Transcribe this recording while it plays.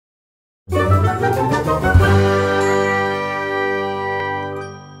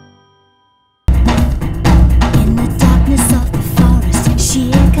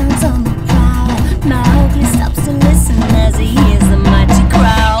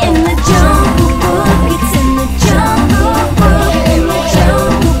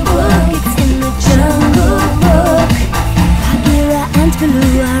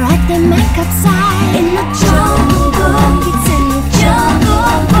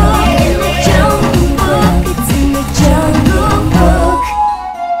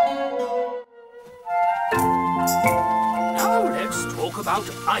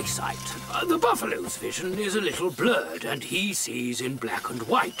vision is a little blurred, and he sees in black and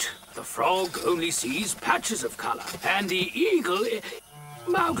white. The frog only sees patches of color, and the eagle...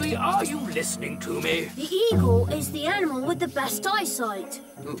 Mowgli, are you listening to me? The eagle is the animal with the best eyesight.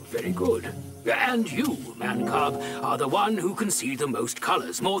 Oh, very good. And you, Man-Cub, are the one who can see the most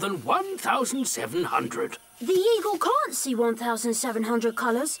colors, more than 1,700. The eagle can't see 1,700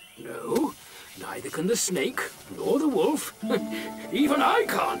 colors. No, neither can the snake, nor the wolf. Even I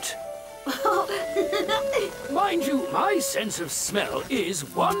can't. Mind you, my sense of smell is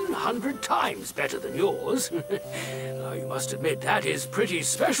 100 times better than yours. You must admit that is pretty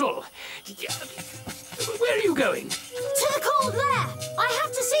special. Where are you going? To the cold lair! I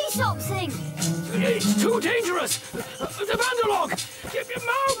have to see something! It's too dangerous! The Vandalog!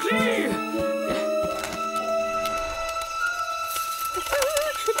 Mowgli!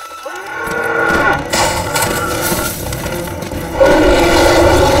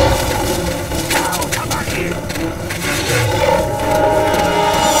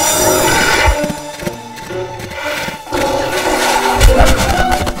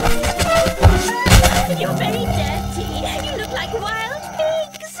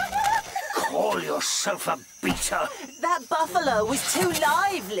 Yourself a beater. That buffalo was too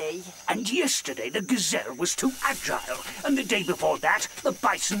lively. And yesterday the gazelle was too agile. And the day before that, the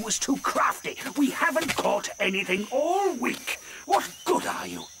bison was too crafty. We haven't caught anything all week. What good are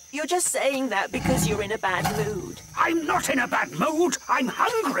you? You're just saying that because you're in a bad mood. I'm not in a bad mood. I'm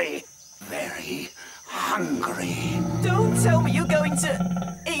hungry. Very hungry. Don't tell me you're going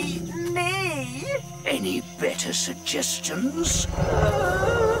to eat me. Any better suggestions?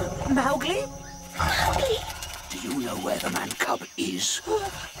 Mowgli? Mowgli! Do you know where the Man-Cub is?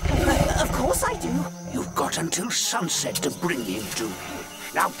 Of course I do. You've got until sunset to bring him to me.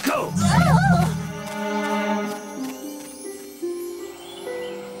 Now go!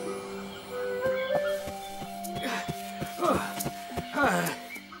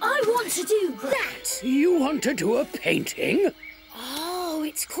 I want to do that! You want to do a painting? Oh,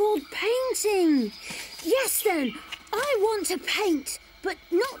 it's called painting. Yes, then. I want to paint, but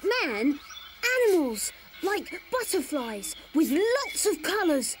not man. Animals, like butterflies, with lots of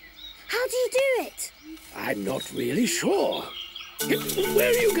colours. How do you do it? I'm not really sure. Where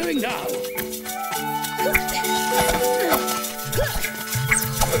are you going now?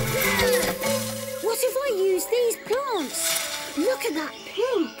 What if I use these plants? Look at that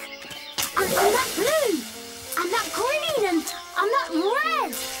pink, and that blue, and that green, and that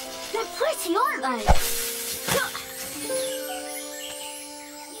red. They're pretty, aren't they?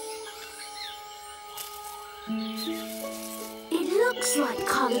 It looks like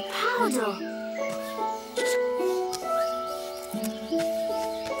coloured powder.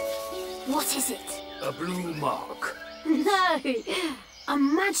 What is it? A blue mark. No, a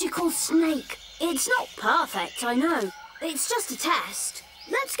magical snake. It's not perfect, I know. It's just a test.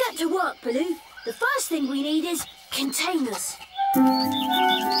 Let's get to work, Baloo. The first thing we need is containers.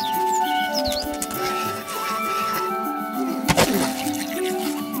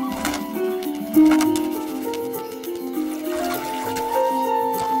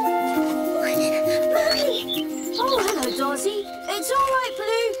 Darcy. It's all right,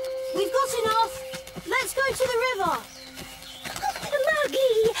 Baloo. We've got enough. Let's go to the river.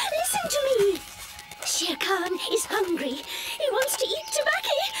 Mowgli, listen to me. Shere Khan is hungry. He wants to eat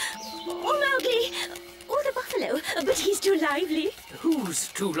tobacco. Or Mowgli, or the buffalo, but he's too lively. Who's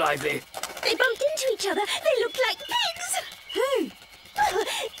too lively? They bumped into each other. They looked like pigs. Who? Well,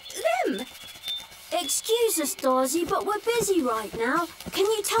 them. Excuse us, Darcy, but we're busy right now. Can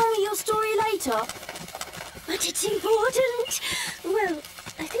you tell me your story later? But it's important. Well,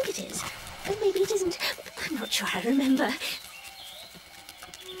 I think it is. Or maybe it isn't. I'm not sure I remember.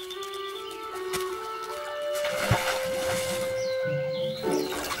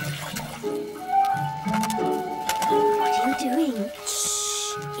 What are you doing?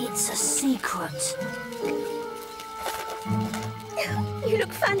 Shh, it's a secret. You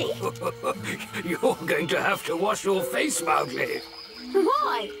look funny. You're going to have to wash your face, Mowgli.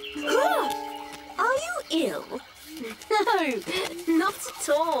 Why? Are you ill? No, not at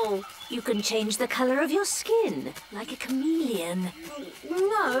all. You can change the colour of your skin, like a chameleon.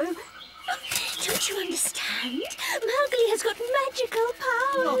 No. Don't you understand? Mowgli has got magical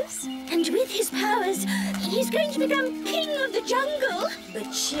powers. And with his powers, he's going to become king of the jungle.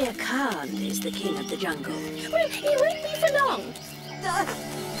 But Shere Khan is the king of the jungle. Well, he won't be for long.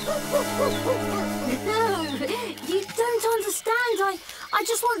 No, you don't understand. I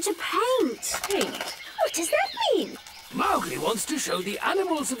just want to paint. Paint? What does that mean? Mowgli wants to show the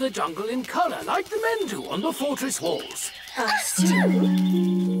animals of the jungle in colour, like the men do on the fortress walls. Us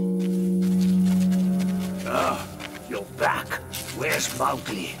too? You're back. Where's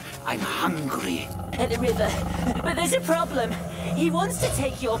Mowgli? I'm hungry. At the river. But there's a problem. He wants to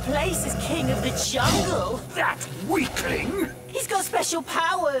take your place as king of the jungle. That weakling! He's got special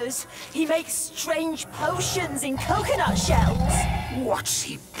powers. He makes strange potions in coconut shells. What's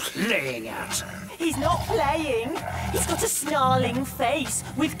he playing at? He's not playing. He's got a snarling face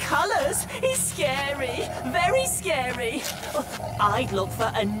with colours. He's scary. Very scary. Oh, I'd look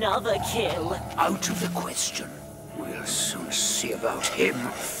for another kill. Out of the question. We'll soon see about him.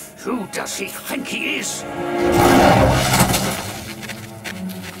 Who does he think he is?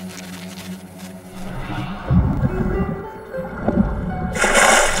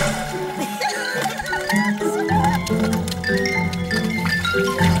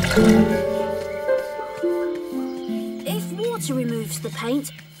 If water removes the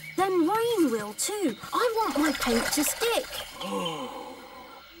paint, then rain will too. I want my paint to stick.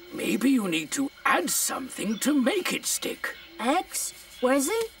 Maybe you need to add something to make it stick. Eggs? Where's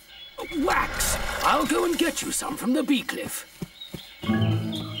it? Wax! I'll go and get you some from the bee cliff.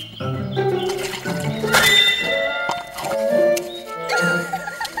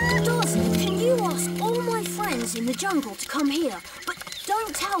 Doz, can you ask all my friends in the jungle to come here? But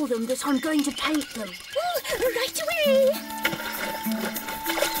don't tell them that I'm going to paint them. Right away!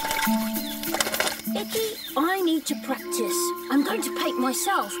 Icky, I need to practice. I'm going to paint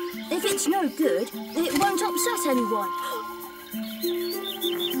myself. If it's no good, it won't upset anyone.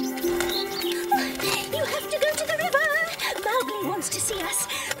 You have to go to the river! Mowgli wants to see us.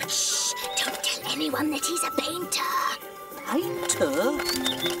 But shh! Don't tell anyone that he's a painter. Painter?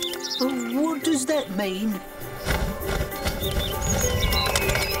 What does that mean?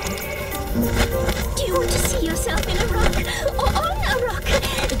 Do you want to see yourself in a rock or on a rock?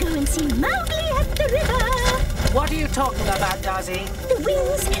 Go and see Mowgli at the river. What are you talking about, Dazzy? The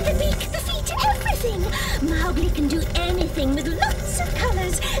wings, the beak, the feet, everything. Mowgli can do anything with lots of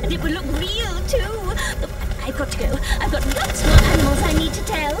colours, and it will look real too. I've got to go. I've got lots more animals I need to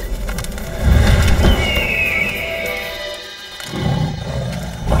tell.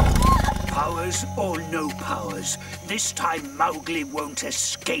 Powers or no powers, this time Mowgli won't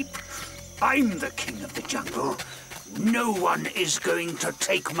escape. I'm the king of the jungle. No one is going to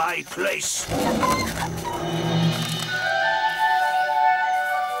take my place.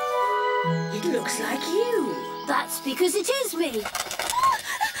 It looks like you. That's because it is me. Look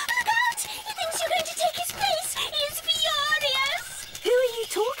out! He thinks you're going to take his place. He's furious. Who are you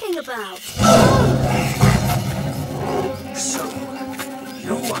talking about? So,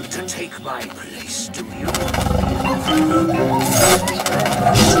 you want to take my place, do you?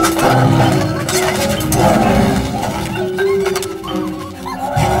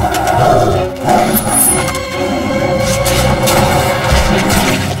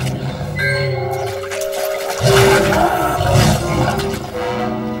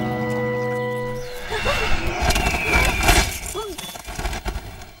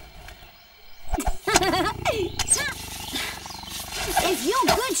 If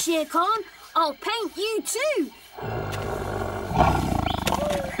you're good, Shere Khan, I'll paint you too.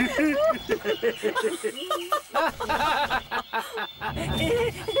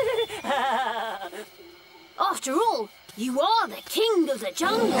 After all, you are the king of the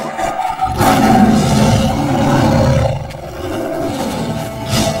jungle.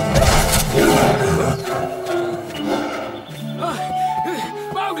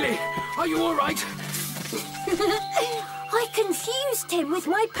 Mowgli, are you all right? I confused him with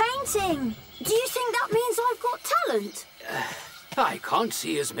my painting. Do you think that means I've got talent? I can't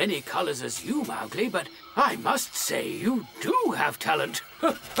see as many colours as you, Mowgli, but I must say you do have talent.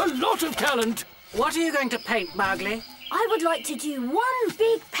 A lot of talent. What are you going to paint, Mowgli? I would like to do one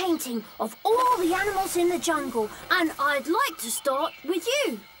big painting of all the animals in the jungle, and I'd like to start with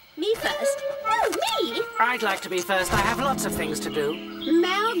you. Me first? No, me! I'd like to be first. I have lots of things to do.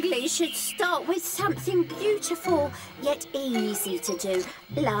 Mowgli should start with something beautiful, yet easy to do,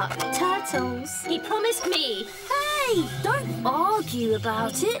 like turtles. He promised me. Hey, don't argue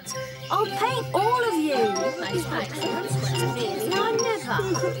about it. I'll paint all of you. I never.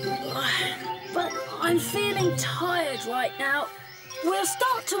 But I'm feeling tired right now. We'll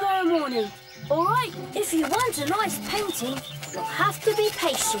start tomorrow morning. All right? If you want a nice painting, you'll have to be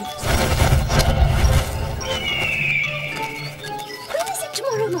patient. When is it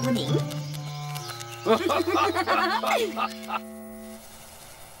tomorrow morning?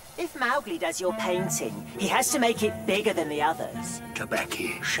 If Mowgli does your painting, he has to make it bigger than the others.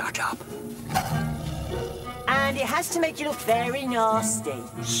 Tabeki, shut up. And it has to make you look very nasty.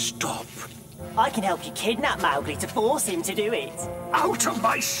 Stop. I can help you kidnap Mowgli to force him to do it. Out of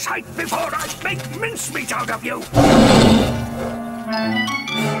my sight before I make mincemeat out of you!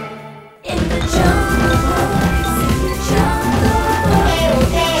 In the jungle.